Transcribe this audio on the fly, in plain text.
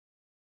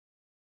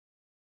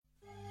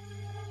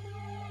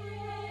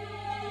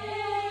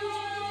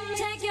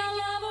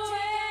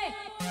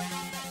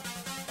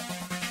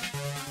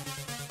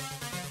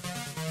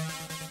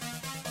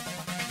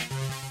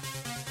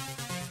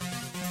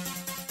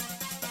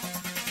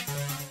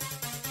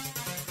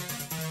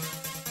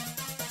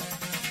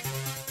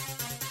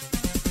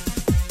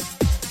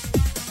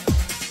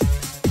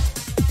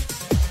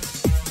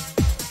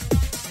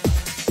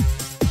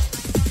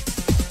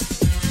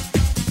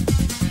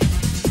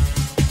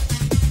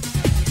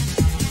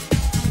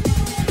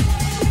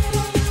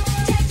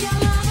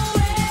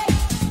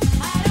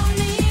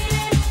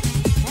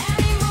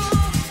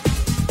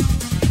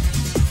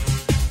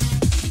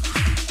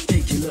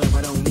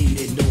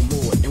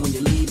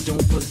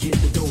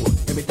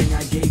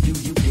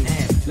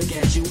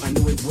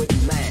it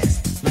wouldn't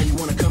last. Now you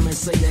wanna come and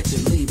say that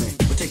you're leaving,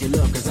 but take your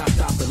love cause I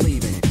stopped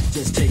believing.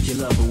 Just take your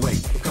love away.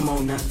 Come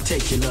on now,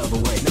 take your love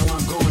away. Now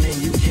I'm going and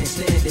you can't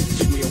stand it.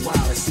 Took me a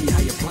while to see how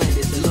you planned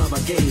it. The love I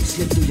gave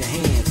slipped through your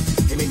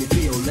hands. It made me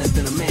feel less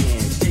than a man.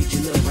 Take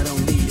your love, I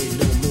don't need it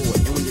no more.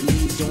 And when you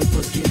leave, don't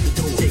forget the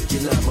door. Take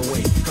your love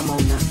away. Come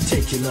on now,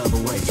 take your love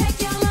away.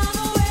 Take your love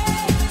away.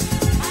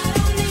 I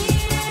don't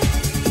need it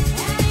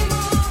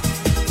anymore.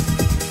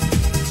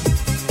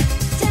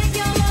 Take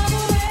your love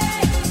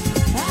away.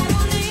 I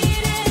don't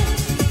need it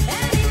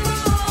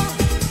anymore.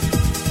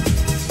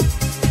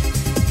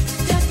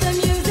 Just the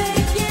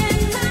music in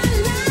my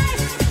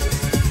life.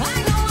 I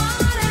go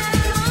on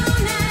and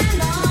on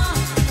and on.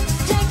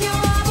 Take your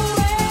love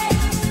away.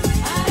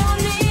 I don't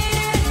need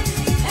it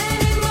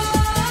anymore.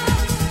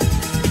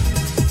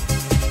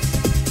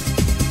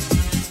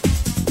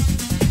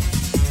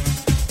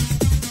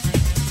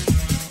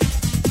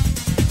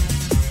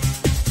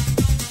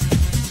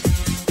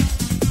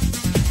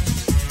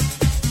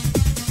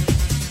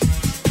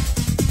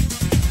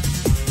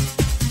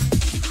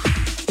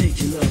 Take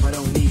your love, I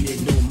don't need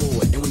it no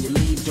more. And when you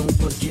leave, don't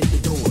forget the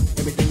door.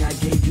 Everything I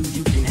gave you,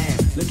 you can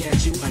have. Look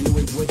at you, I knew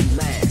it wouldn't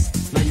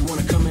last. Now you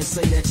wanna come and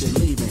say that you're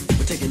leaving,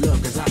 but take your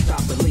love cause I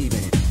stopped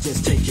believing.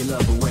 Just take your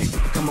love away.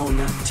 Come on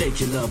now, take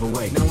your love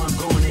away. Now I'm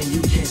going and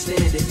you can't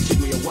stand it. Took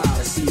me a while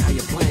to see how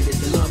you planned it.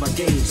 The love I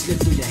gave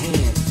slipped through your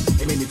hand.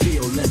 It made me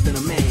feel less than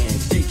a man.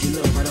 Take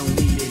your love, I don't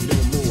need it no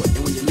more.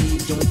 And when you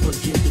leave, don't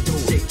forget the door.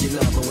 Take your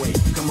love away.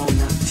 Come on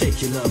now,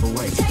 take your love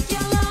away. Take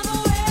your love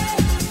away.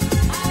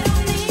 I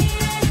don't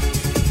need it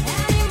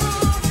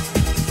anymore.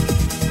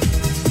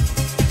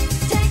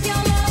 Take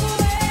your love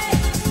away.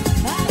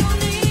 I don't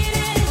need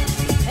it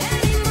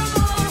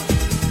anymore.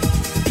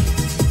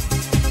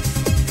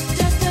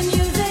 Just the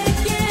music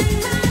in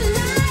my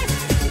life.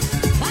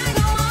 I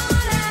go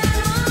on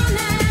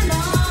and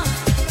on.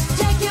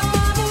 Take your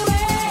love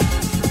away.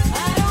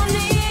 I don't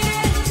need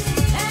it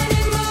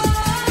anymore.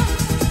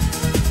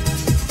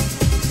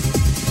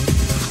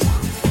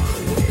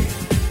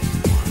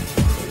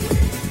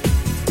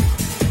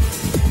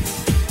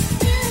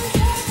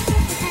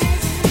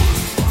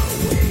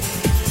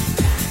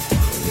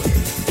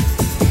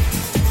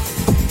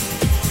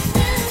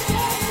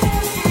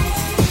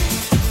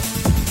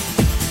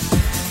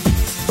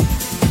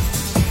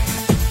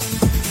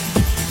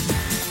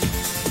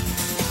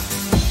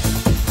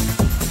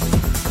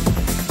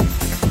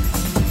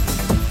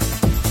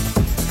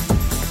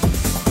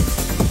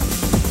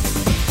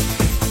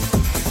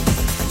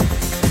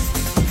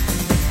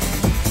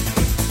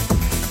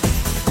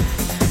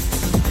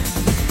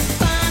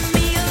 Find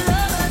me a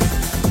lover.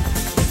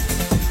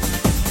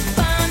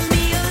 Find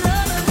me a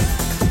lover.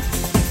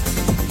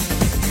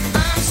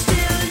 I'm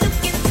still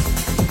looking.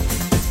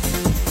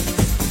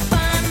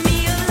 Find me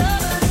a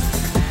lover.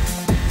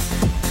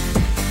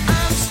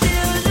 I'm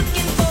still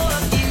looking for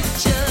a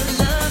future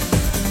love.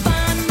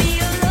 Find me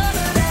a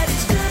lover that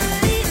is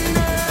good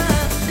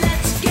enough.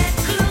 Let's get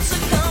closer,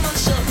 come on,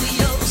 show me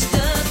your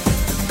stuff.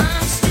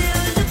 I'm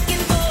still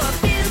looking for a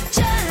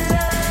future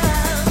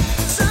love.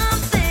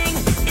 Something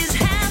is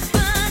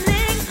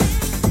happening.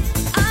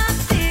 I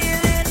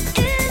feel it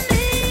in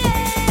the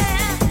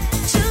air.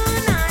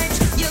 Tonight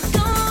you're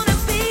gonna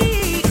be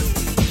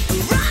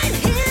right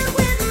here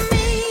with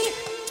me.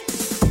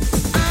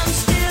 I'm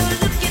still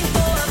looking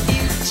for a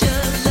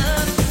future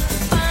love.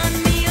 Find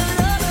me a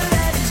lover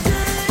that is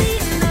good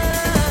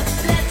enough.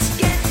 Let's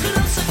get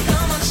closer,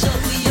 come on, show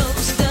me your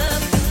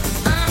stuff.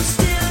 I'm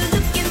still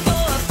looking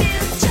for a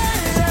future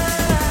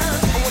love.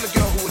 I want a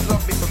girl who would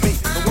love me for me,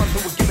 the one who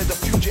would give me the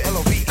future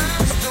LOVE.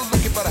 I'm still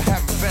looking but I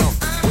haven't found,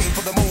 waiting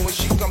for the moment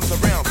she comes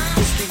around.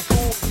 Looking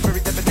cool,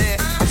 very debonair,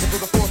 I can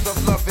feel the force of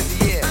love in the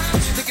air.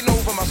 She's taking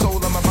over my soul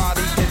and my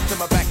body, head to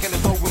my back and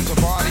it's going to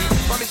body.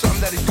 Find me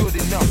something that is good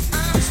enough.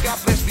 God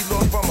bless me,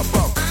 Lord, from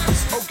above.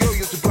 Oh girl,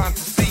 you're too blind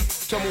to see.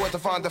 Tell me where to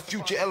find the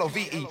future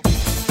LOVE.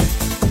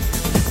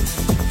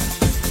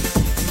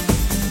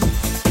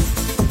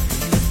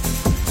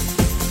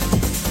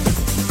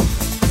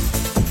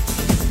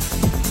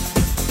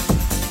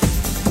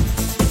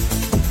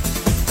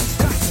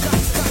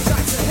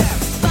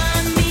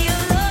 Find me a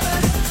lover.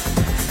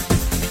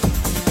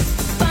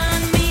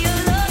 Find me a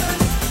lover.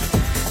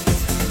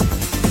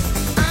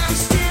 I'm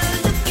still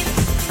looking.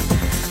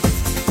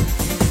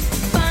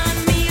 Find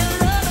me a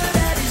lover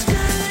that is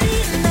good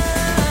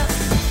enough.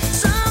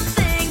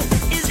 Something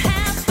is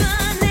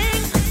happening.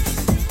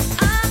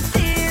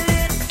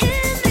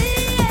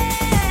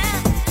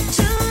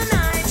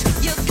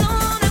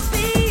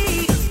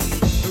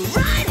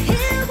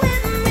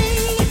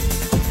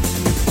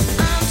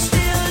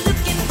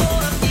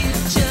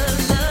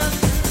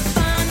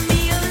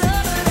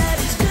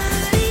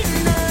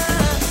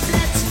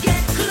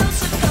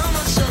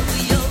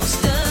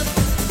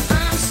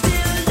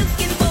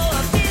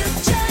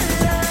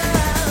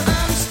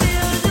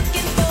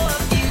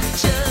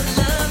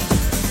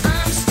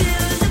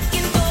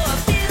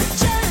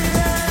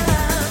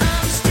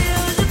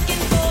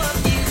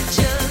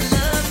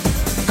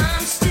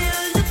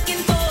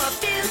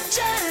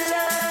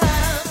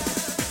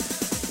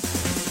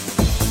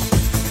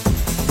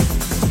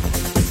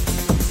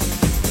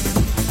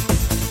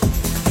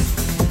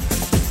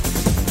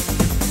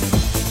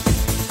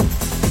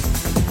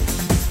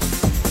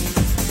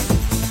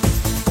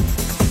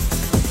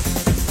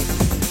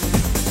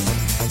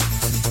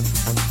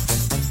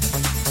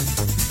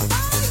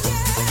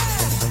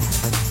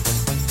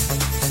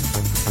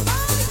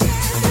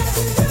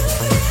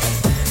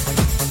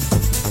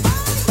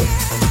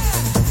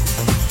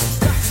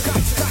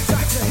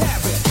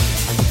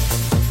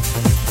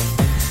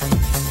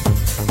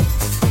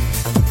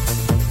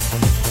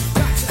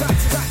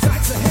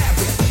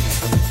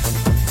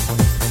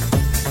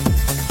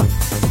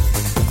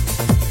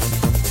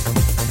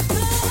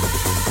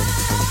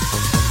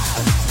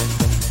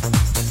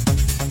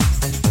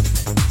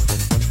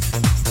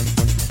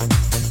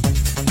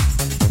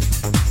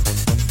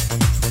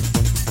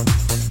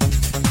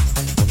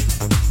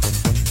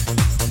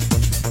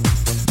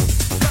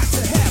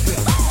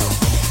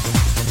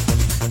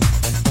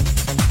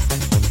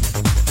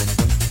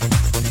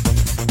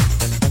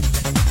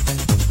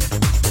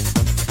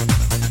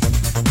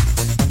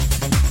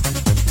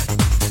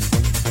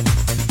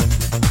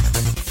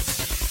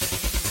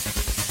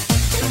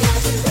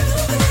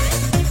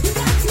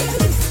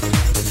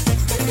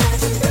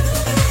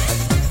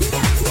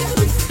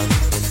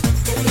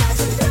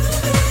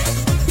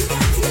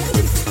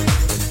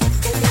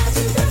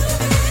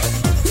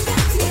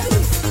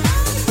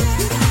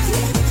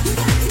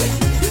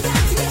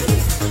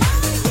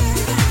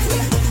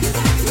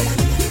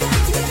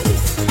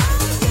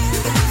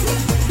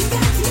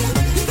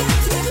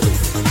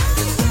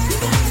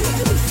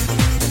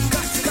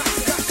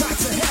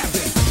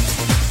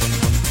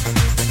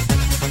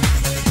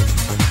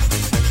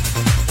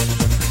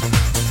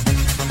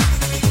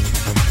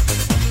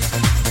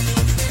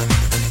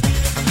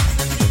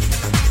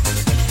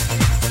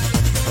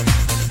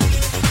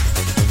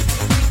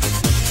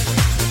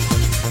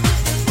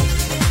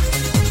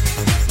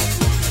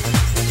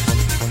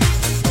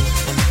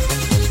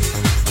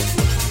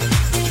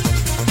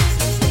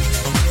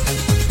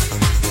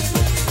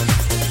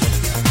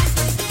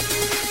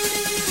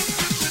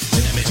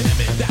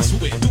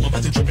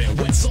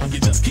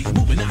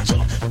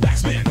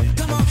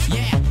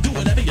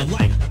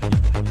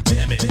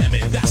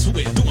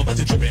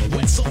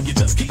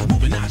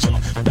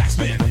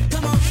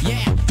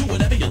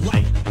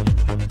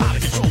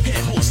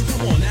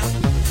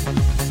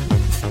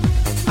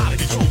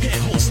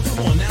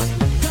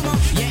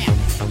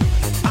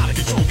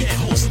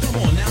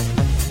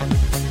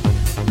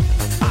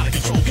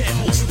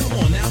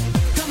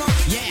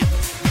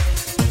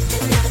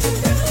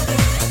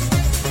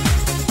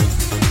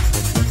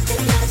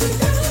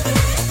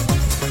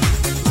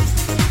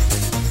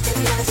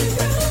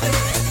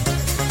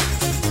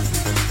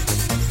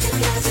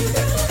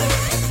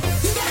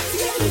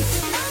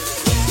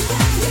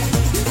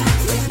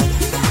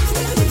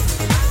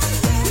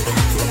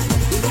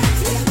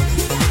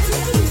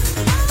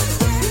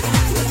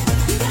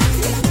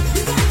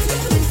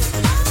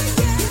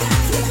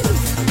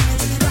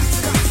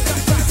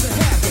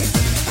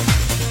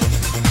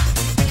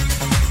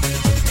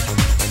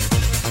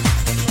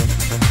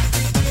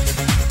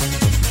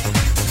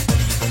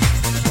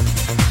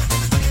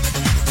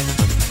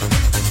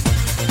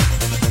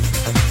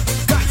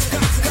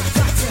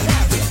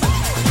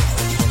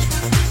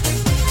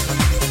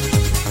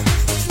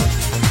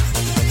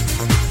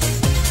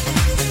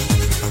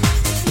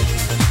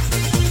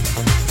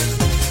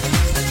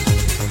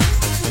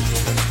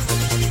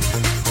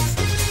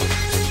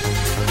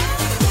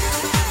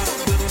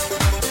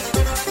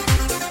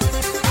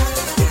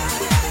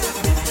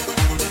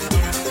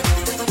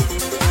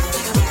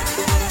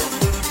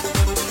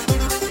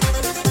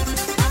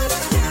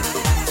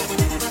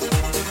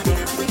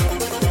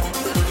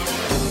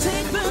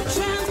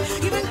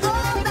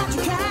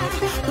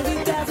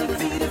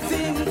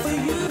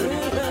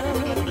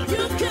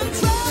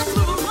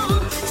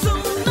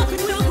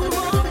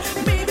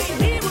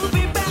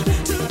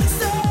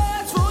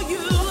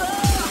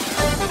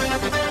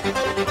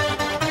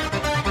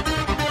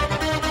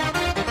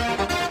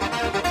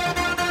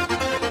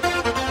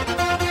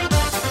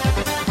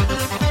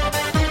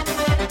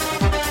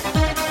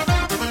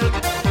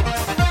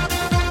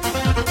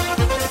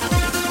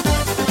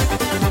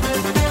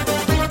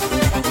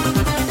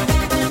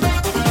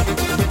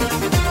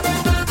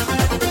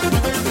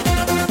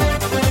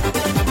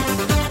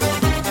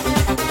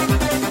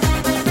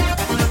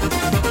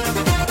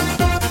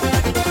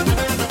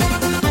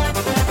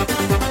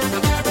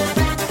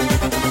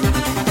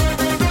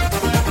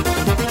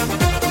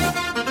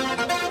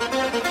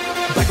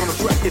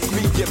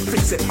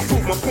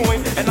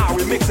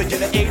 mixer, you're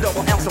the A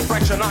double ounce of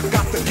fraction. I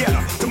got to get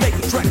her to make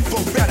the track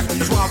flow better.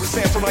 That's why we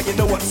say so now you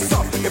know what's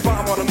up. If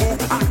I'm on the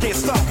move, I can't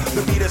stop.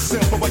 The beat is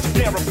simple, but you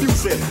can't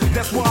refuse it.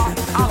 That's why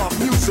I love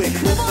music.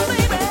 Move on,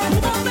 baby,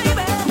 move on,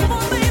 baby, move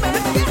on, baby.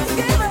 Let's get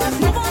together.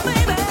 Move on,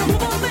 baby,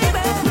 move on,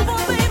 baby, move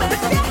on, baby.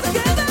 Let's get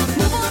together.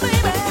 Move on,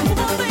 baby, move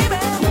on, baby,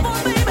 move on,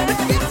 baby.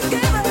 Let's get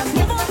together.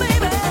 Move on,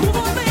 baby, move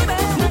on, baby,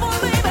 move on,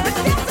 baby.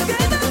 Let's get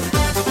together.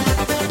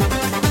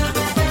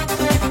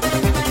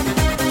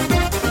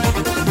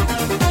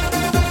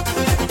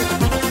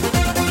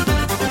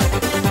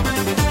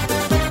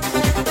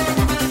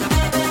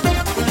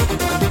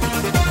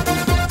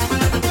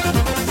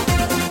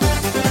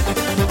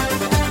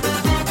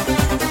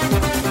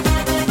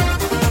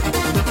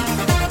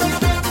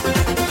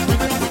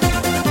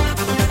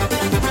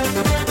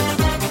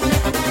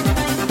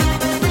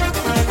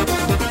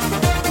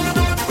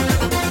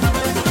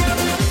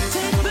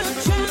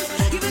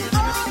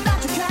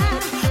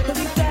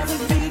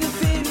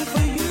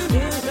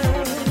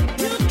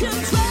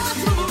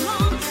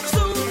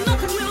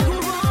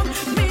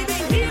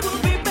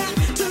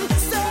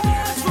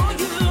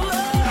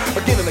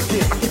 Again and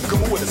again, I keep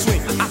going with a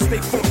swing. I stay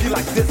funky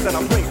like this and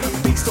I bring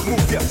beats to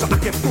move ya, so I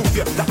can prove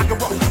ya that I can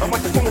rock a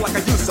microphone like I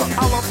used to.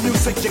 I love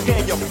music, you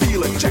can, you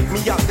feel it. Check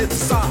me out, this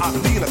is how I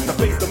feel it. The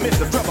bass, the mid,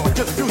 the treble, I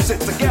just fuse it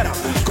together.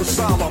 Cause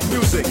I love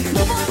music.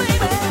 Move on,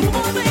 baby, move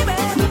on, baby,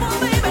 move on,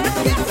 baby.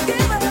 Let's get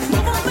together.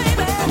 Move on,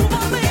 baby, move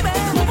on, baby,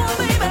 move on,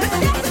 baby. Let's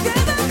get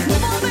together.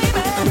 Move on,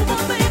 baby, move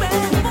on, baby,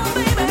 move on,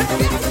 baby. Let's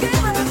get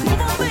together.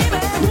 Move on,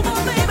 baby, move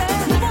on, baby,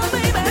 move on,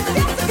 baby. Let's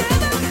get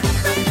together.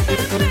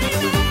 Baby, baby.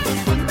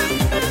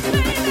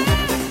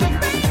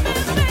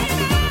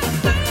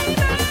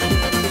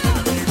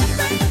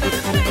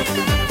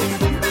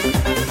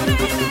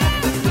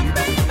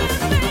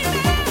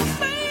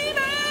 Baby,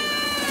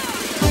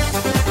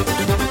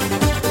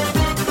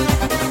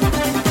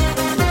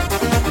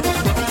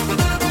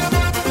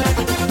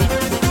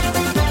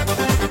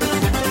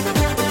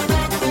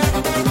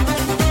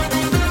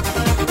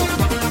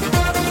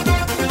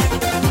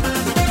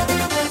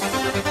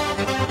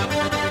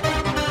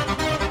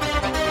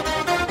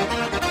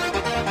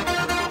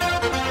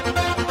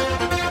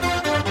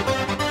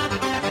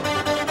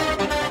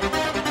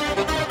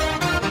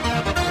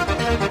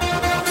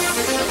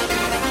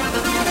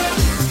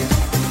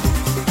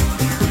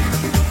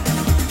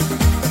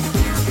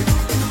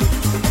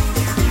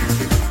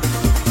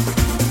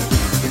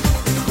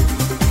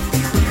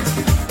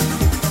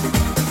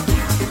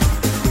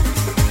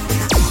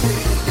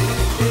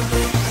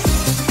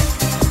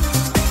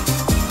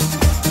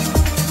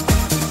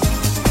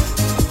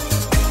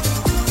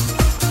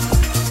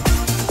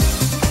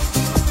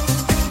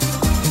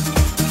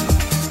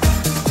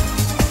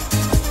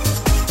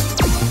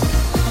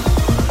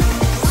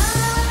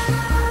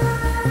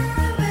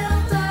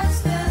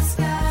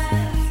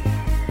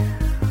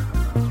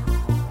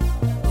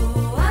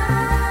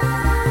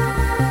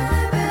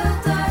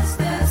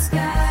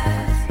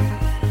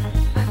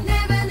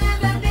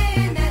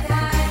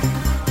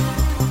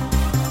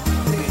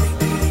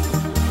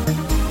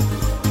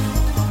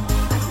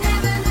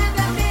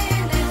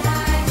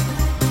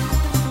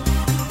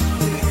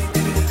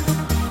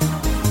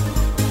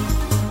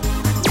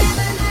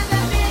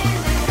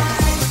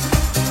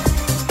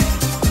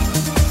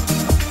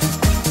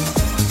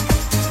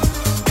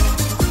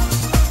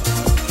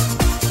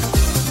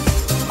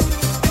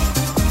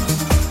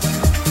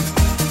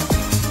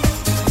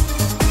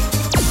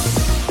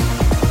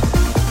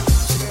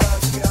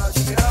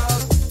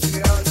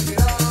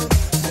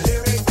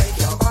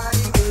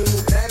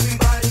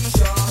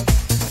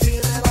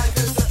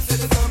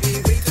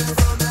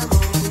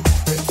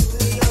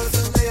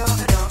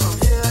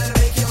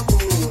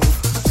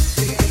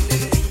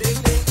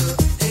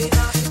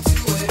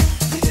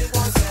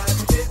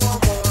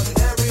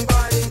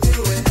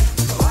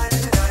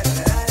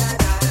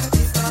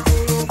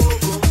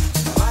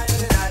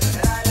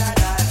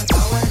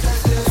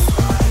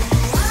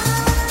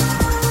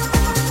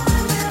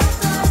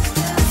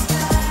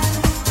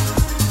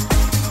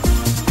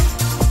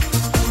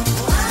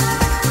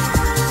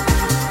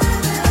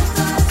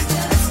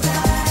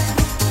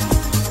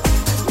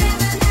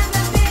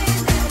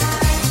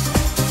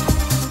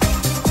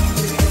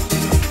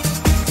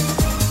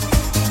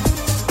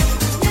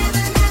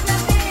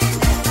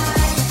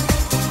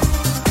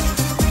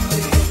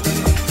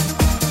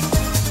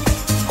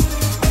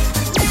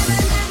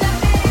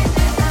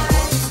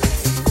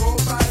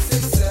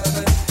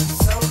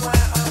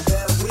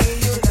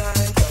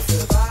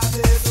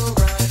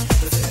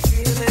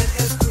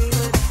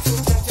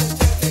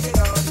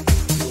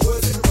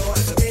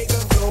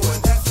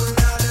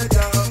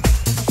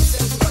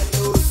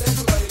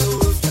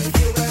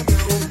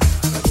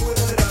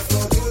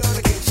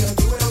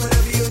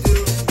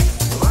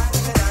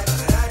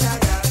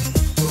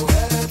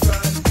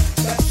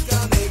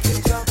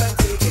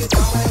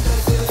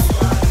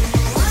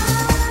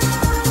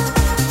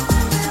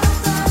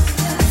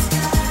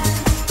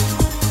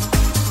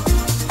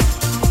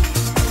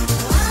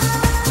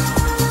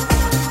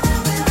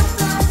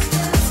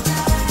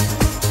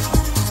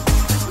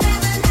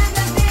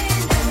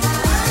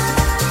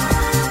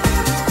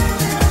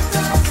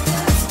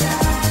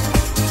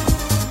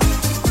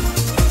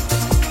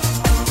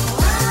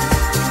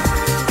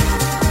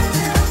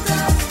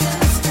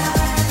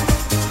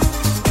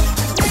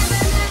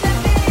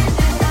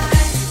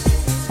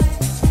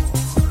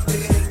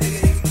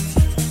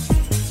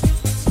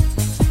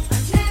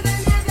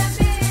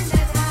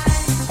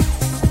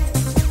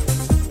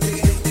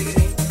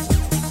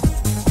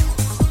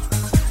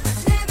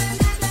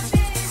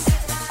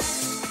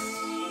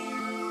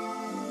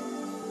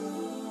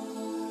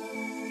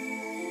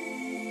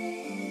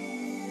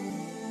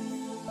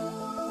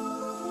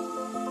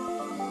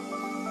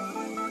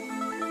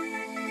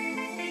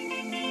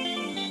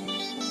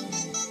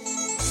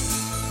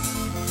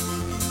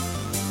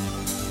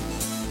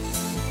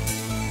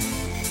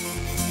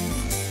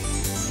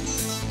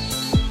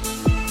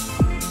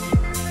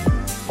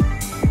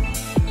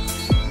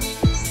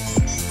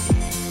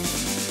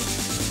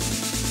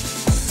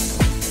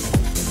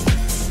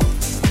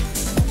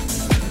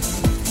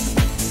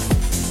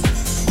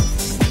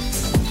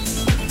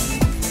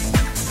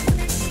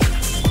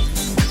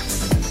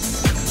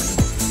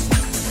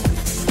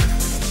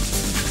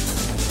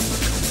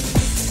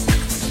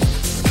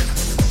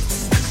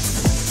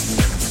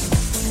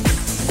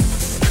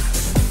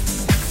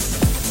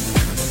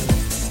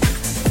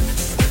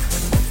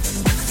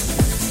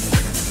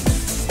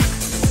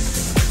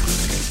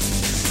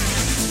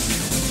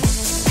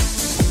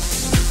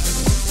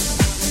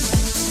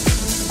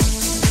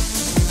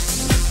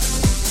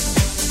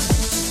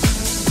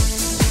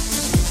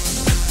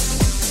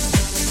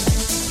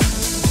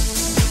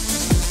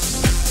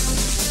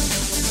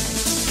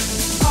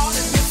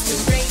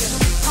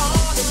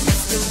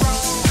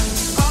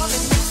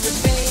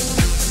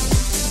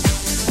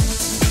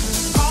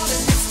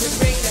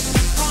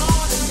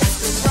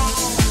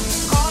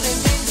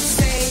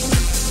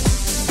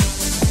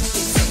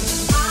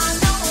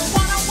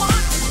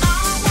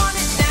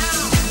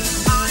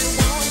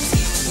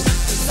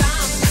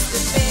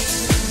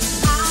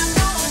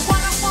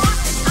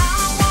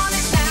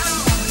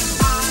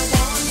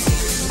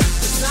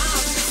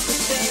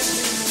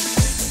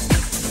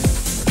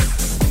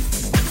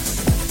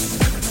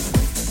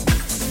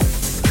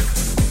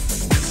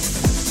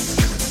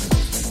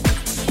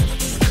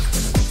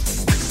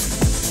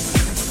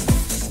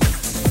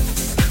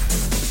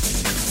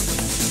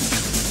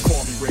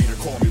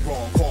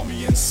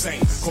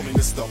 insane. Call me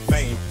Mr.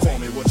 Fame, call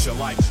me what you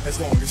like,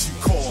 as long as you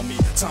call me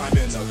time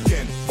and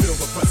again. Feel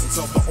the presence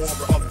of the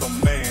aura of the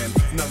man,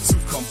 none to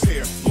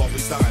compare.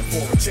 Lovely's dying for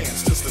a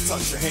chance just to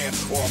touch your hand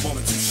or a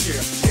moment to share.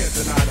 Can't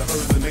deny the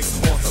urge that makes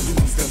them want to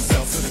lose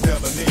themselves to the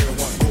debonair.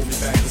 One pull me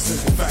back, the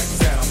simple fact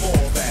is that I'm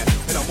all that,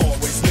 and I'm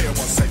always there.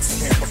 One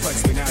sexy can't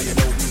perplex me, now you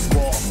know who's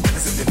raw.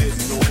 As if you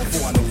didn't know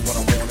before, I know what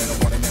I want, and I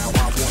want it now.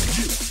 I want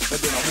you, and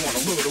then I want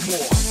a little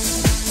more.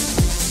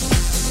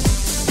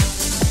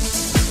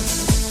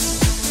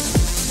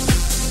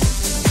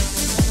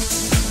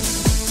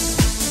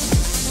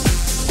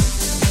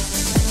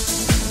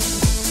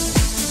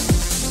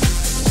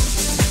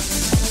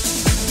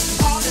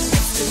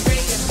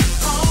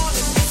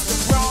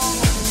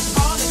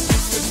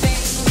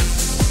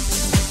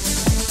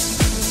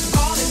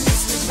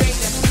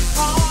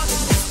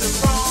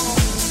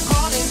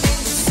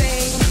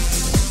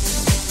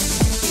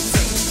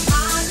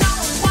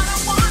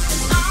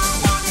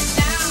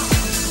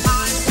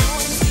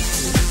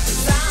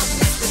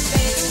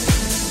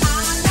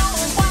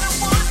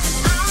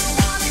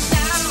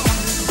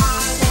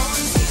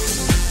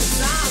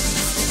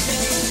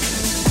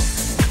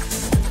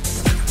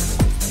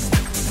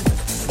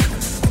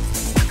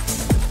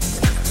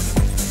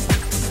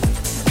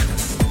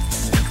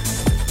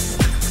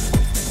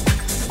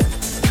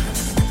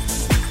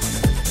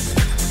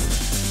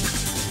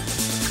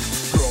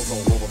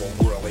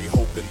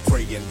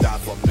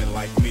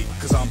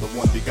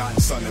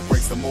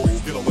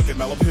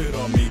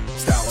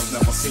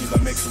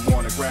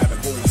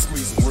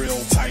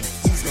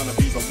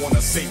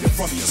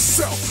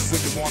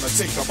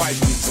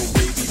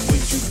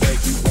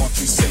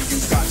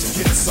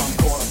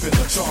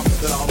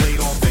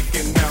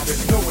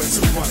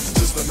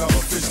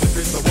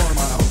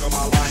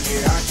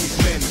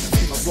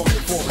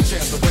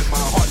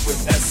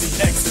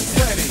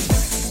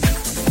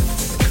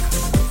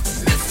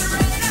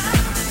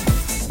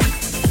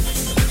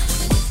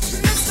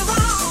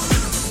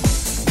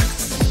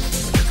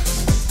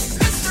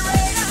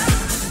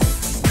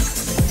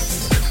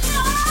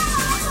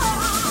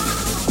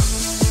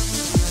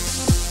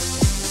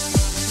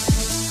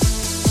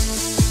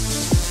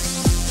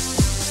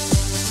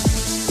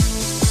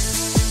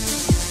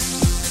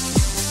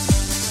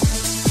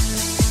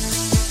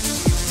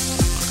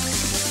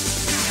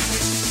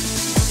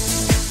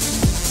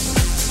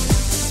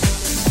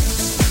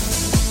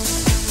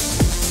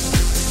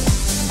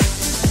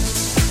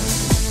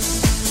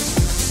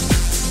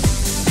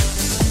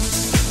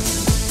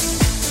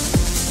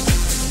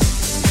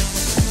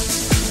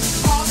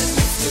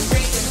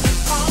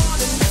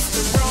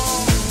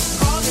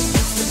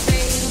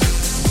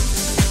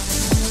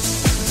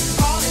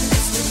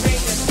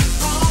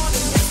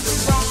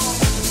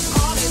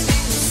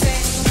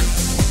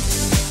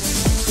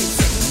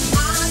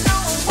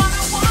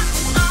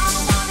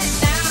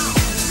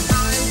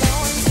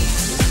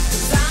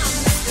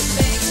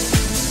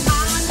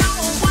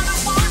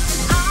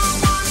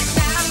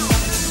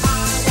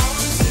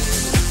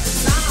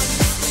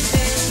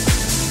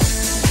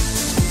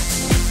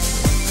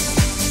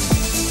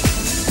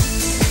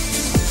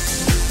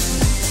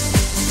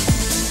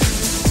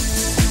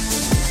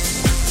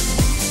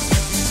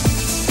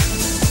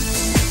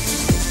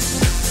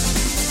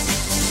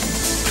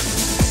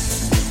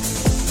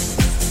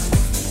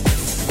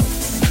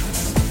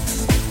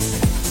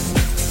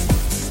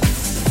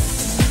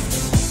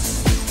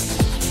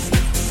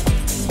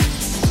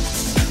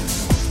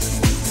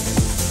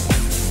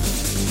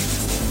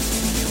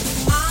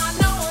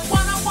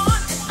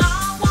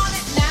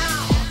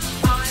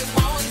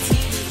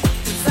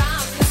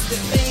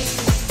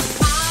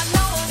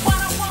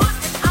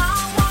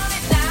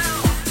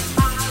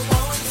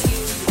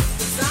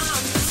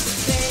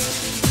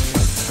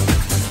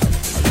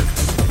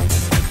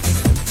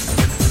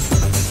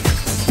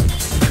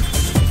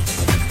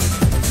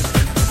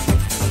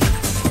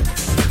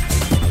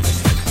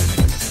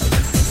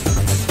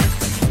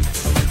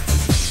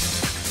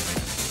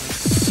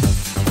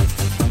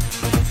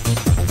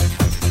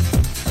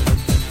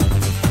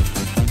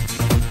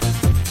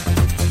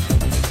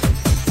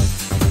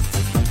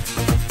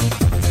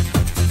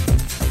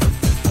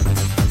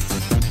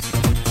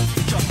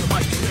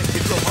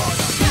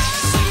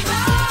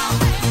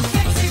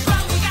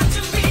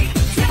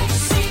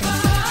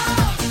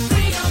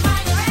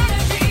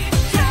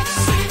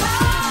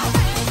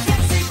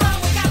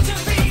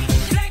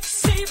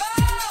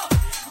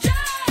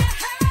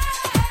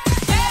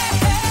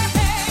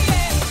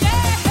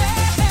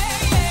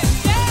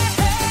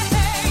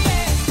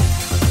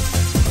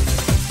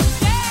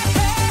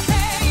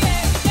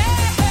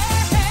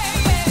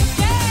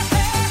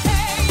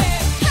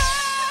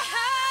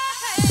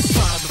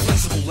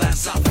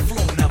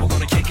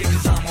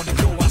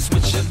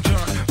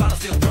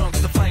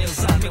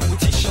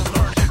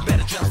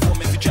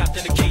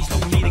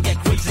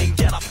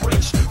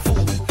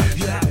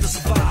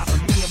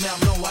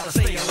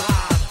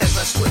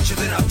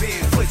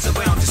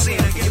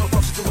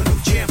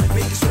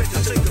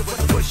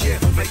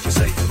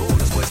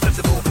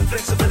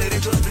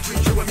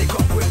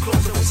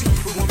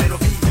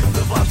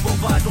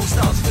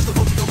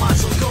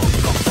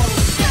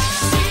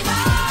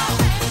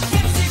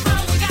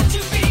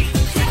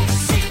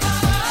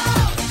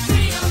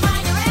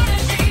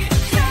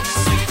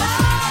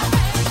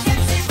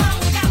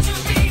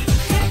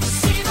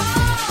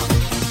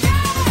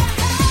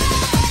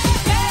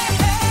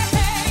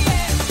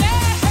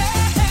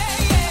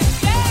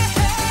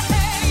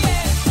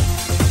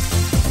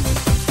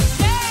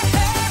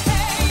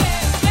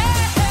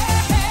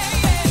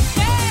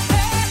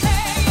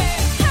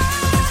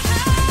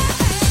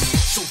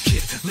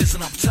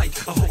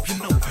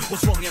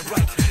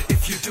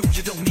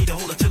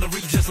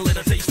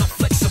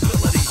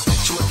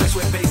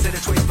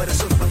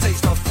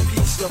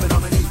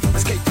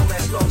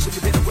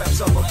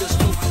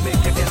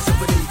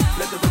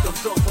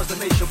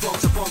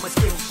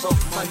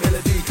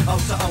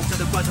 so out to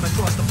the rise and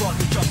across the bar,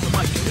 we drop the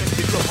mic and make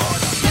it go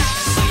harder.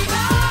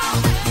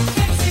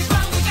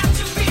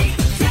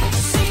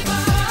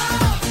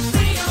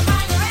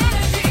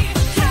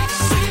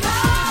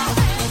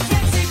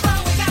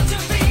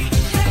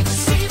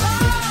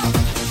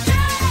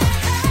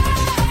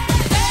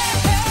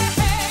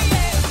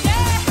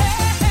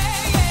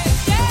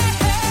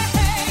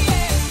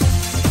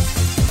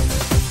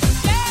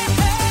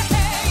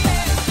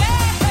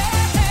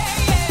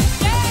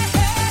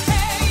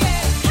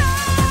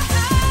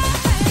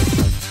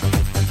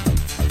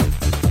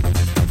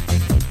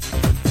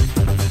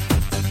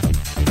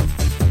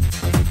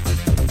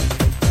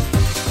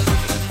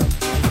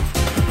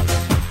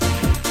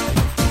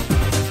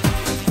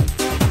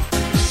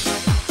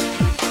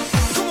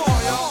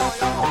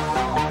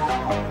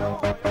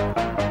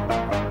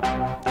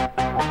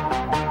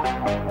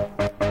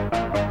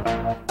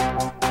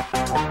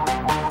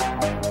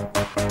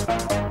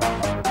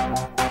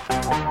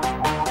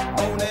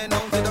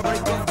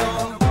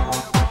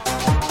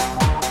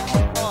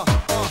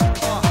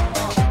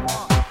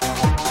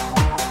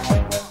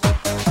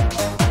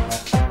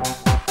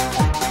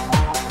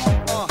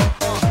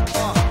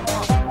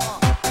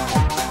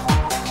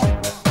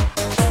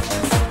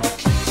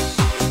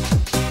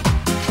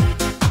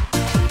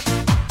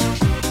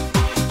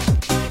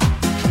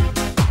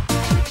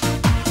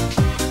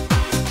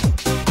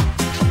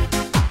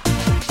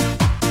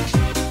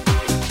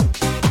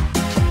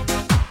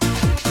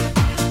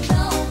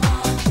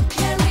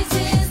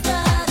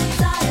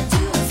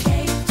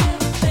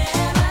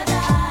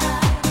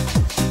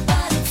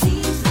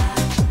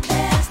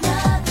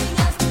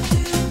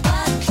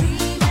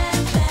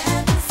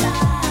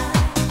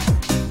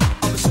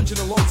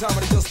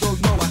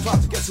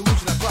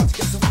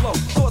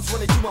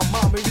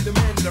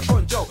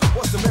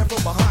 What's the man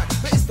from behind?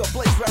 But it's the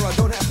place where I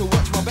don't have to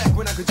watch my back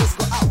when I could just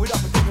go out without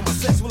protecting my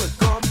sex. Well,